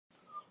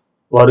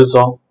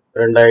வருஷம்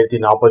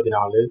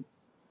 2044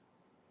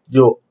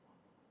 ஜோ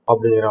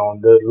அப்படிங்கிறவன்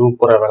வந்து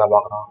லூப்பரை வேலை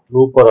பார்க்குறான்.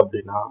 லூப்பர்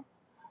அப்படின்னா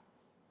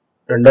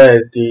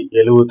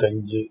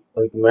 2075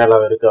 அதுக்கு மேலே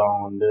வரைக்கும்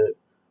அவன் வந்து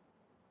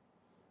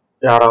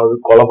யாராவது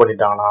கொலை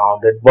பண்ணிட்டாங்கன்னா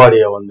அவன் டெட்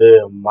பாடியை வந்து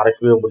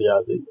மறைக்கவே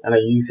முடியாது. ஏன்னா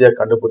ஈஸியாக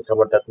கண்டுபிடிச்ச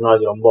நம்ம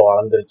டெக்னாலஜி ரொம்ப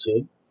வளர்ந்துருச்சு.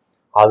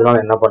 அதனால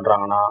என்ன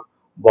பண்ணுறாங்கன்னா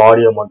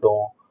பாடியை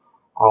மட்டும்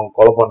அவங்க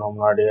கொலை பண்ண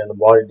முன்னாடி அந்த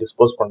பாடி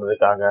டிஸ்போஸ்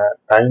பண்ணுறதுக்காக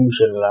டைம்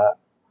மிஷினில்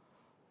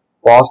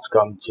பாஸ்ட்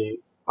காமிச்சு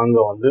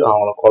அங்கே வந்து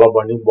அவங்கள கொலை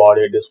பண்ணி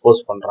பாடியை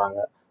டிஸ்போஸ் பண்ணுறாங்க.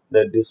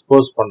 இந்த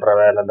டிஸ்போஸ் பண்ணுற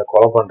வேலை, இந்த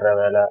கொலை பண்ணுற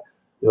வேலை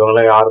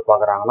இவங்களாம் யார்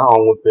பார்க்குறாங்கன்னா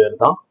அவங்க பேர்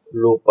தான்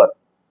லூப்பர்.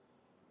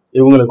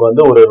 இவங்களுக்கு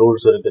வந்து ஒரு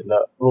ரூல்ஸ் இருக்குது. இந்த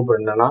லூப்பர்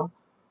என்னென்னா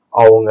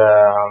அவங்க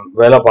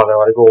வேலை பார்க்குற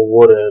வரைக்கும்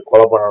ஒவ்வொரு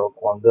கொலை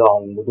பண்ணுறதுக்கும் வந்து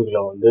அவங்க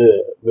முதுகில் வந்து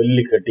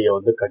வெள்ளி கட்டியை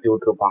வந்து கட்டி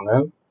விட்டுருப்பாங்க.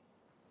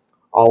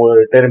 அவங்க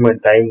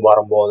ரிட்டையர்மெண்ட் டைம்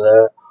வரும்போது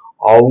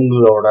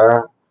அவங்களோட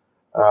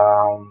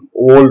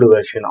ஓல்டு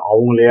வெர்ஷன்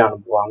அவங்களே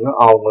அனுப்புவாங்க.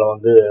 அவங்கள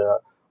வந்து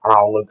ஆனால்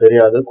அவங்களுக்கு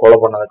தெரியாது, கொலை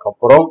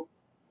பண்ணதுக்கப்புறம்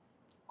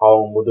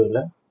அவங்க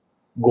முதுகில்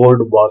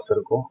கோல்டு பாஸ்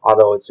இருக்கும்.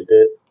 அதை வச்சுட்டு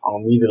அவங்க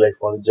மீதி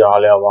லைஃப் வந்து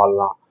ஜாலியாக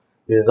வாழலாம்.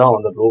 இதுதான்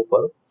வந்து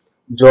லூப்பர்.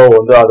 ஜோ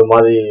வந்து அது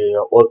மாதிரி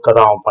ஒர்க்கை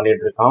தான் அவன்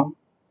பண்ணிட்டு இருக்கான்.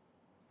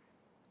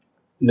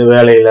 இந்த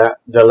வேலையில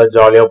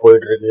ஜாலியாக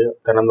போயிட்டு இருக்கு.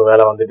 தினமும்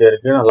வேலை வந்துட்டே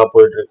இருக்கு, நல்லா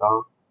போயிட்டு இருக்கான்.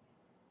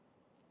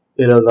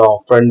 இதுல வந்து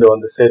அவன் ஃப்ரெண்டு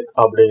வந்து செத்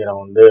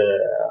அப்படிங்கிறவன் வந்து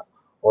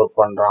ஒர்க்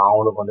பண்றான்.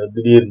 அவனுக்கு வந்து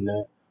திடீர்னு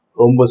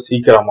ரொம்ப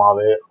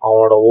சீக்கிரமாவே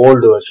அவனோட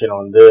ஓல்டு வெர்ஷனை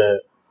வந்து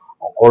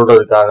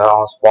கொல்றதுக்காக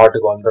அவன்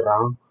ஸ்பாட்டுக்கு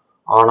வந்துடுறான்.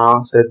 ஆனா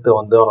செத்து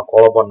வந்து அவனை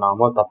கொலை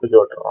பண்ணாம தப்பிக்க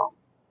விட்டுறான்.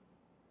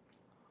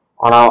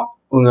 ஆனா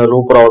இவங்க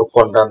லூப்பரா ஒர்க்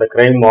பண்ற அந்த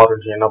கிரைம்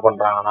ஆர்கனைசேஷன் என்ன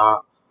பண்றாங்கன்னா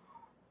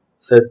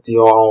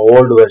செத்தியும் அவன்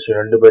ஓல்டு வெர்ஷன்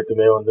ரெண்டு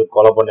பேர்த்துமே வந்து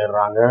கொலை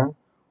பண்ணிடுறாங்க.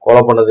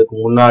 கொலை பண்ணதுக்கு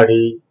முன்னாடி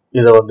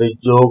இதை வந்து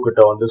ஜோ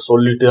கிட்ட வந்து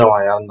சொல்லிட்டு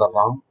அவன்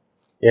இறந்துடுறான்.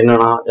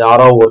 என்னன்னா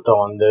யாரோ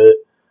ஒருத்தன் வந்து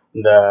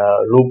இந்த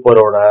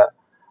லூப்பரோட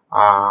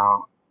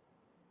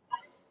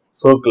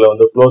சர்க்கிளை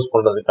வந்து க்ளோஸ்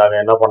பண்றதுக்காக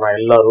என்ன பண்ணான்,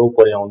 எல்லா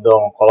லூப்பரையும் வந்து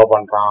அவன் கொலை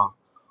பண்றான்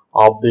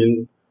அப்படின்னு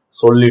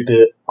சொல்லிட்டு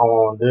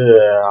அவன் வந்து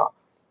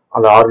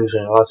அந்த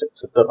ஆர்கனைசேஷன்லாம்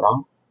செத்துடுறான்.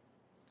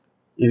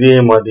 இதே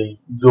மாதிரி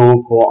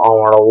ஜோக்கும்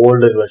அவனோட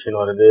ஓல்டு வெர்ஷன்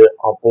வருது.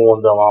 அப்பவும்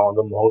வந்து அவன்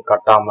வந்து முகம்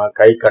கட்டாம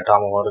கை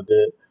கட்டாம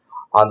வருது.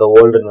 அந்த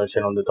ஓல்டு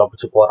வெர்ஷன் வந்து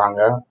தப்பிச்சு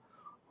போறாங்க.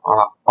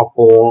 ஆனா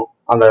அப்பவும்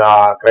அந்த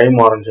கிரைம்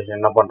ஆர்கனைசேஷன்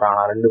என்ன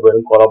பண்றாங்கன்னா ரெண்டு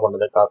பேரும் கொலை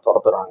பண்றதுக்காக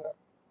துரத்துறாங்க.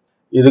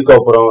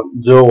 இதுக்கப்புறம்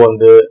ஜோ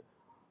வந்து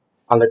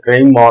அந்த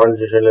கிரைம்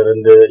ஆர்கனைசேஷன்ல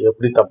இருந்து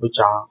எப்படி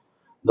தப்பிச்சான்,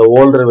 இந்த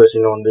ஓல்டர்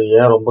வெர்ஷன் வந்து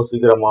ஏன் ரொம்ப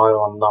சீக்கிரமாவே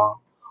வந்தான்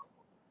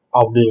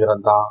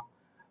அப்படிங்கிறது தான்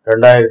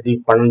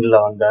 2012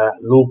 வந்த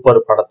லூப்பர்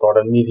படத்தோட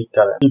மீதி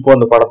கதை. இப்போ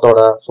இந்த படத்தோட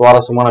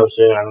சுவாரஸ்யமான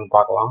விஷயங்கள் என்னன்னு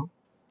பார்க்கலாம்.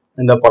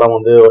 இந்த படம்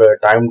வந்து ஒரு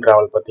டைம்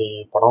டிராவல் பத்தி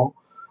படம்.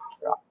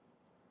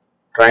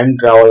 டைம்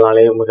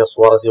டிராவல்னாலே மிக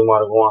சுவாரஸ்யமா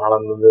இருக்கும். அதனால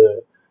வந்து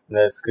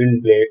இந்த ஸ்கிரீன்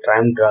பிளே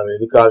டைம் டிராவல்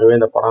இதுக்காகவே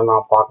இந்த படம்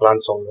நான்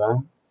பார்க்கலான்னு சொல்லுவேன்.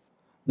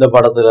 இந்த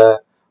படத்துல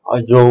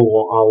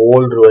ஜோவும்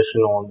ஓல்டு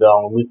வெர்ஷனும் வந்து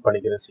அவங்க மீட்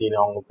பண்ணிக்கிற சீன்,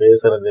 அவங்க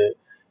பேசுறது,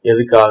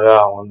 எதுக்காக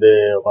அவன் வந்து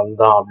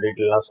வந்தான்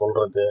அப்படின்ட்டுலாம்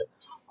சொல்றது,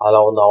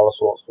 அதெல்லாம் வந்து அவ்வளோ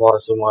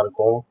சுவாரஸ்யமா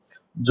இருக்கும்.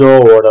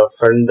 ஜோவோட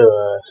ஃப்ரெண்டு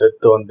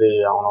செத்து வந்து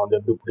அவனை வந்து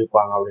எப்படி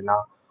பிடிப்பாங்க அப்படின்னா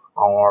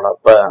அவனோட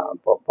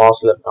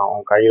பாஸ்ல இருக்கான்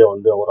அவன் கையில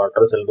வந்து ஒரு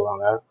அட்ரஸ்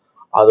எழுதுவாங்க.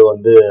 அது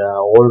வந்து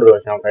ஓல்டு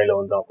வெர்ஷன் கையில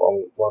வந்து அப்போ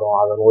வரும்.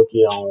 அதை நோக்கி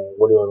அவன்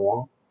ஓடி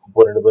வருவான்.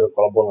 அப்போ ரெண்டு பேரும்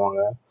கொலை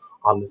பண்ணுவாங்க.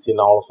 அந்த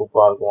சீன் அவ்வளோ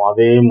சூப்பராக இருக்கும்.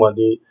 அதே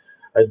மாதிரி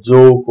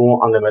ஜோவுக்கும்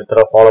அந்த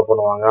மெத்தடை ஃபாலோ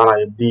பண்ணுவாங்க. ஆனால்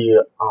எப்படி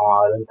அவன்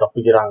அதுலேருந்து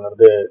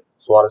தப்பிக்கிறாங்கிறது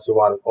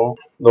சுவாரஸ்யமா இருக்கும்.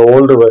 இந்த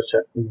ஓல்டு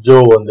வெர்ஷன் ஜோ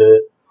வந்து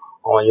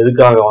அவன்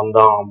எதுக்காக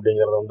வந்தான்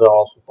அப்படிங்கிறத வந்து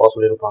அவ்வளோ சூப்பராக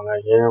சொல்லியிருப்பாங்க.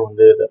 ஏன்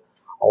வந்து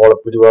அவ்வளோ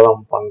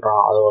பிடிவாதம்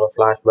பண்ணுறான், அதோட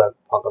ஃப்ளாஷ்பேக்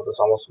பார்க்கறது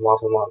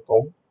சுவாரஸ்யமாக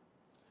இருக்கும்.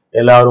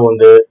 எல்லாரும்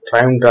வந்து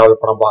டைம்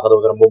டிராவல் படம்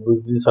பார்க்கறதுக்கு ரொம்ப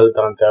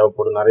புத்திசாலித்தனம்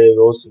தேவைப்படும், நிறைய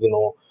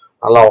யோசிக்கணும்,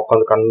 நல்லா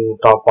உட்காந்து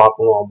கண்முட்டா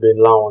பார்க்கணும்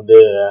அப்படின்லாம் வந்து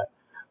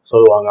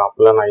சொல்லுவாங்க.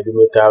 அப்பெல்லாம் நான்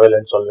எதுவுமே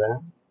தேவையில்லைன்னு சொல்லுவேன்.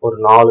 ஒரு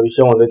 4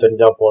 விஷயம் வந்து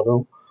தெரிஞ்சா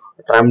போதும்.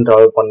 டைம்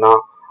டிராவல் பண்ணா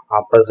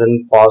ப்ரெசன்ட்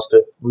பாஸ்ட்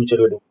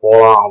ஃபியூச்சருக்கு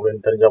போகலாம்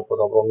அப்படின்னு தெரிஞ்சா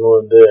போதும். அப்புறம் இன்னும்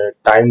வந்து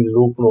டைம்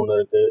லூப்னு ஒன்று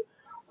இருக்கு.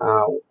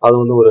 அது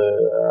வந்து ஒரு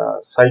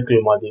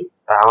சைக்கிள் மாதிரி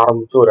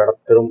ஆரம்பிச்சு ஒரு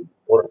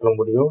இடத்துல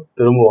முடியும்,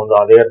 திரும்ப வந்து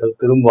அதே இடத்துல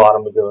திரும்ப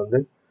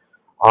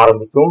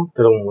ஆரம்பிக்கும்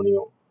திரும்ப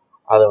முடியும்.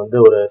 அதை வந்து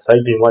ஒரு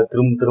சைக்கிள் மாதிரி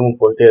திரும்ப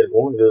போயிட்டே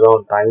இருக்கும்.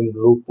 இதுதான் டைம்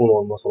லூப்னு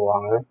ஒன்று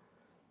சொல்லுவாங்க.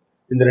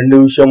 இந்த 2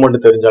 விஷயம்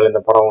மட்டும் தெரிஞ்சாலும்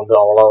இந்த படம் வந்து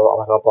அவ்வளோ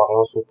அழகா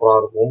பார்க்கலாம், சூப்பரா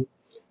இருக்கும்.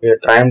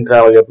 டைம்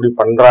டிராவல் எப்படி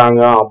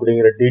பண்றாங்க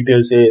அப்படிங்கிற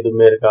டீட்டெயில்ஸே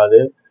எதுவுமே இருக்காது.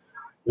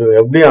 இவங்க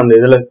எப்படி அந்த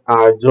இதுல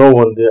ஜோ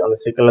வந்து அந்த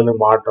சிக்கல்ல இருந்து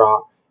மாற்றான்,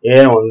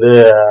 ஏன் வந்து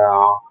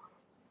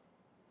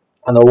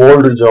அந்த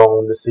ஓல்டு ஜோ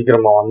வந்து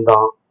சீக்கிரமா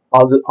வந்தான்,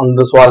 அது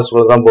அந்த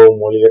சுவாரஸ்யத்துல தான்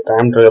போகும் மொழியை.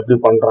 டைம் டிராவல் எப்படி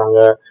பண்றாங்க,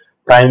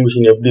 டைம்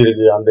மிஷின் எப்படி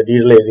இருக்கு, அந்த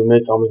டீட்டெயில எதுவுமே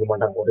காமிக்க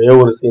மாட்டாங்க. ஒரே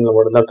ஒரு சீன்ல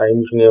மட்டும்தான் டைம்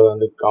மிஷினே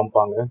வந்து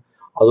காமிப்பாங்க.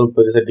 அதுவும்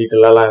பெருசா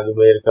டீட்டெயிலாம்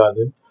எதுவுமே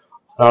இருக்காது.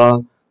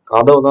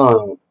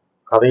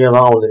 கதையை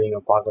தான் வந்து நீங்க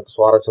பார்க்கறது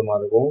சுவாரஸ்யமா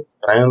இருக்கும்.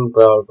 டைம்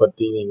டிராவல்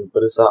பத்தி நீங்க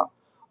பெருசா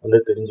வந்து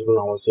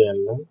தெரிஞ்சுக்கணும்னு அவசியம்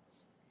இல்லை.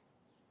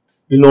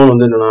 இன்னொன்று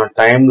வந்து என்னன்னா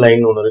டைம்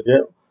லைன் ஒன்று இருக்கு.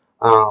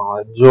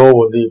 ஜோ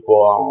வந்து இப்போ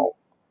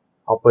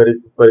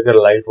இப்போ இருக்கிற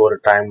லைஃப் ஒரு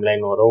டைம்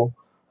லைன் வரும்.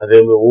 அதே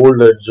மாதிரி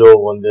ஓல்டர் ஜோ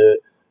வந்து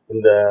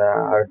இந்த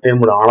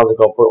ரிட்டைர்மெண்ட்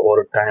ஆனதுக்கப்புறம்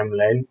ஒரு டைம்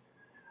லைன்,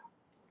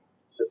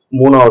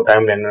 3வது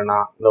டைம்ல என்னன்னா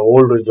இந்த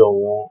ஓல்டு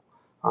ஜோவும்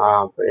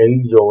யங்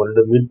ஜோ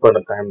வந்து மீட் பண்ண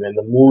டைம்ல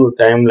இந்த 3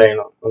 டைம் லைன்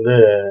வந்து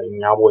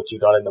ஞாபகம்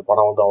வச்சுக்கிட்டாலும் இந்த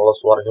படம் வந்து அவ்வளோ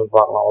சுவாரஸ்யம்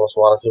பார்க்கலாம், அவ்வளோ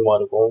சுவாரஸ்யமாக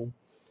இருக்கும்.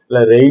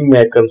 இல்லை ரெயின்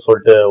மேக்கர்னு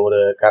சொல்லிட்டு ஒரு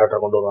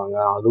கேரக்டர் கொண்டு வருவாங்க,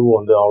 அதுவும்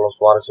வந்து அவ்வளோ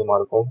சுவாரஸ்யமாக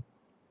இருக்கும்.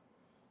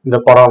 இந்த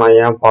படம் நான்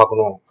ஏன்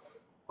பார்க்கணும்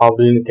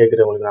அப்படின்னு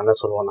கேட்குறவங்களுக்கு நான் என்ன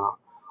சொல்லுவேன்னா,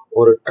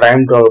 ஒரு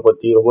டைம் ட்ராவல்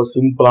பற்றி ரொம்ப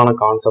சிம்பிளான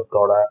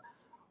கான்செப்டோட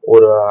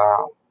ஒரு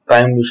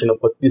டைம் மிஷினை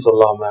பற்றி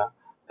சொல்லாமல்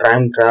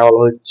டைம்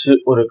ட்ராவல் வச்சு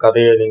ஒரு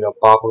கதையை நீங்கள்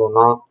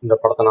பார்க்கணுன்னா இந்த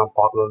படத்தை நான்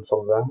பார்க்கணுன்னு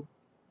சொல்வேன்.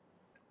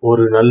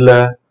 ஒரு நல்ல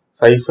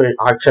sci-fi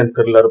ஆக்ஷன்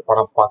த்ரில்லர்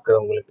படம்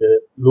பார்க்குறவங்களுக்கு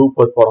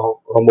லூப்பர் படம்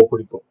ரொம்ப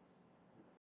பிடிக்கும்.